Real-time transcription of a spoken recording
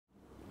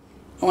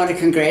I want to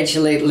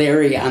congratulate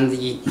Larry on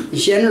the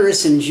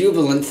generous and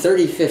jubilant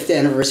 35th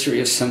anniversary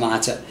of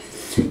Samata.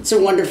 It's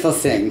a wonderful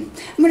thing.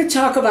 I'm going to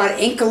talk about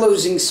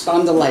ankylosing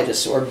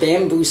spondylitis, or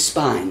bamboo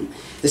spine.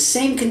 The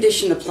same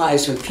condition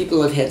applies when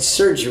people have had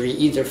surgery,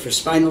 either for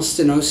spinal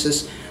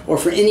stenosis or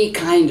for any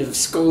kind of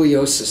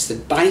scoliosis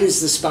that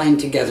binds the spine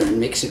together and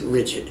makes it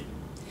rigid.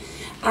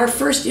 Our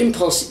first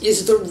impulse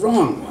is the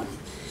wrong one.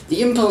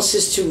 The impulse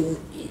is to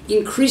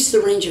increase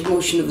the range of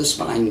motion of the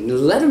spine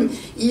and let them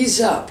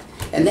ease up.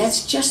 And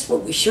that's just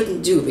what we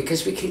shouldn't do,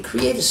 because we can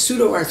create a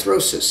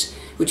pseudoarthrosis,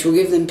 which will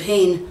give them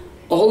pain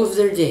all of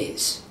their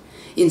days.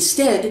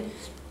 Instead,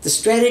 the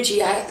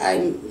strategy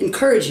I'm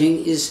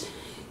encouraging is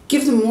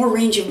give them more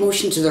range of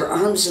motion to their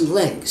arms and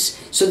legs,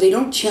 so they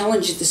don't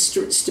challenge the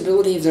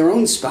stability of their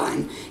own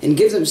spine and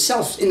give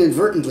themselves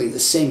inadvertently the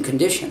same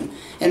condition,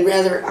 and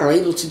rather are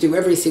able to do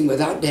everything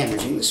without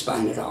damaging the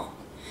spine at all.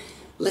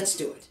 Let's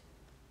do it.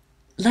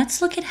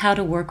 Let's look at how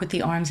to work with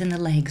the arms and the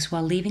legs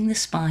while leaving the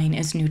spine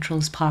as neutral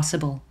as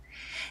possible.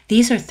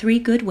 These are 3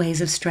 good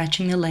ways of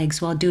stretching the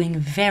legs while doing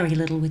very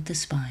little with the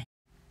spine.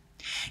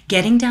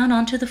 Getting down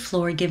onto the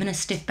floor given a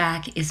stiff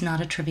back is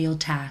not a trivial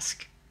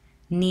task.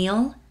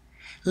 Kneel,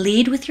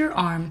 lead with your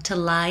arm to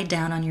lie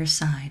down on your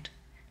side,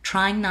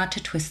 trying not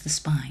to twist the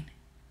spine.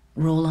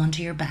 Roll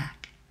onto your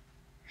back.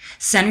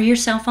 Center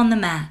yourself on the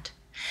mat.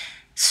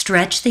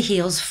 Stretch the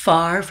heels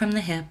far from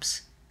the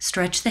hips.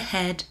 Stretch the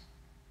head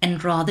and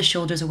draw the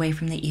shoulders away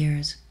from the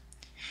ears.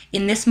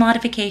 In this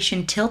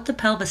modification, tilt the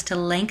pelvis to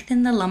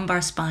lengthen the lumbar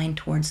spine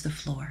towards the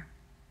floor.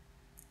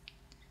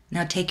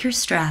 Now take your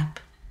strap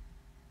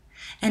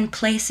and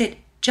place it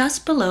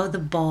just below the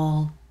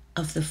ball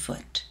of the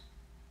foot.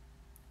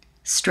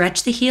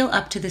 Stretch the heel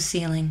up to the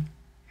ceiling,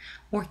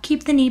 or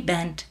keep the knee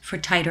bent for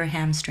tighter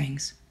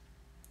hamstrings.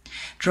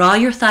 Draw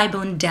your thigh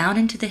bone down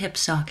into the hip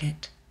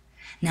socket.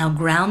 Now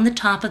ground the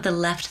top of the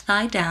left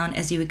thigh down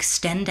as you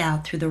extend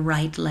out through the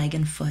right leg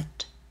and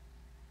foot.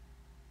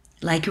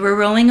 Like you were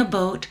rowing a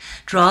boat,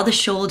 draw the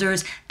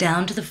shoulders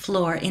down to the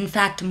floor, in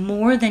fact,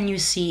 more than you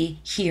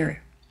see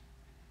here.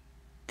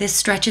 This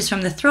stretches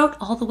from the throat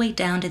all the way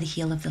down to the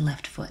heel of the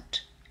left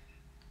foot.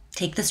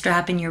 Take the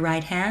strap in your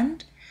right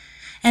hand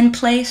and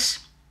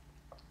place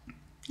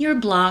your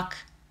block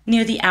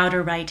near the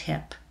outer right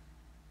hip.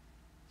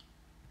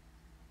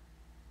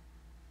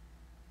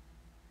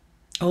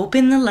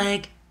 Open the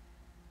leg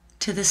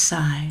to the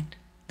side.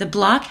 The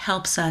block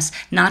helps us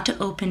not to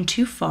open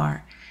too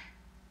far,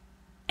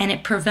 and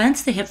it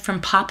prevents the hip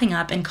from popping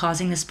up and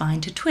causing the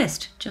spine to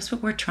twist, just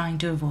what we're trying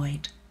to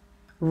avoid.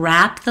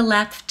 Wrap the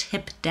left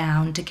hip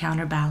down to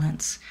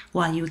counterbalance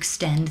while you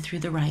extend through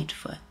the right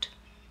foot.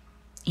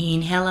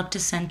 Inhale up to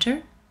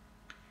center.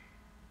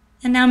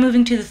 And now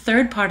moving to the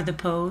third part of the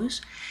pose,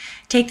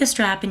 take the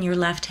strap in your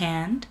left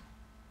hand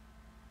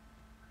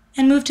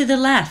and move to the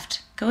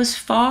left. Go as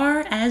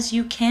far as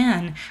you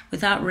can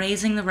without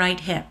raising the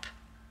right hip.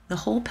 The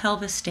whole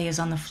pelvis stays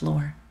on the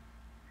floor.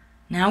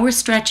 Now we're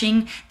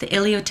stretching the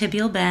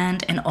iliotibial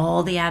band and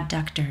all the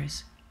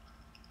abductors,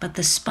 but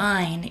the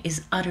spine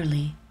is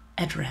utterly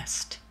at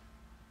rest.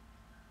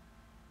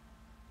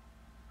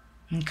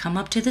 And come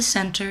up to the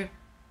center,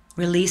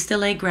 release the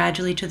leg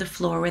gradually to the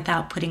floor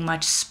without putting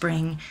much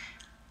spring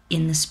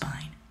in the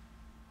spine.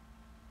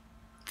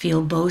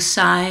 Feel both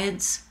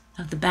sides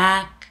of the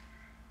back.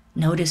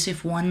 Notice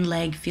if one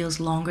leg feels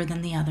longer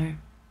than the other.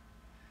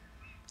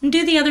 And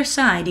do the other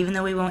side, even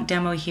though we won't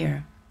demo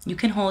here. You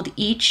can hold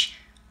each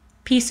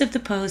piece of the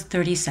pose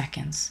 30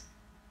 seconds.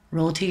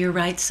 Roll to your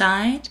right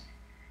side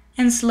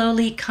and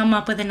slowly come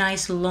up with a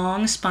nice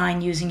long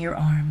spine using your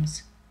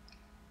arms.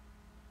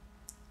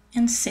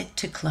 And sit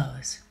to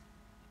close.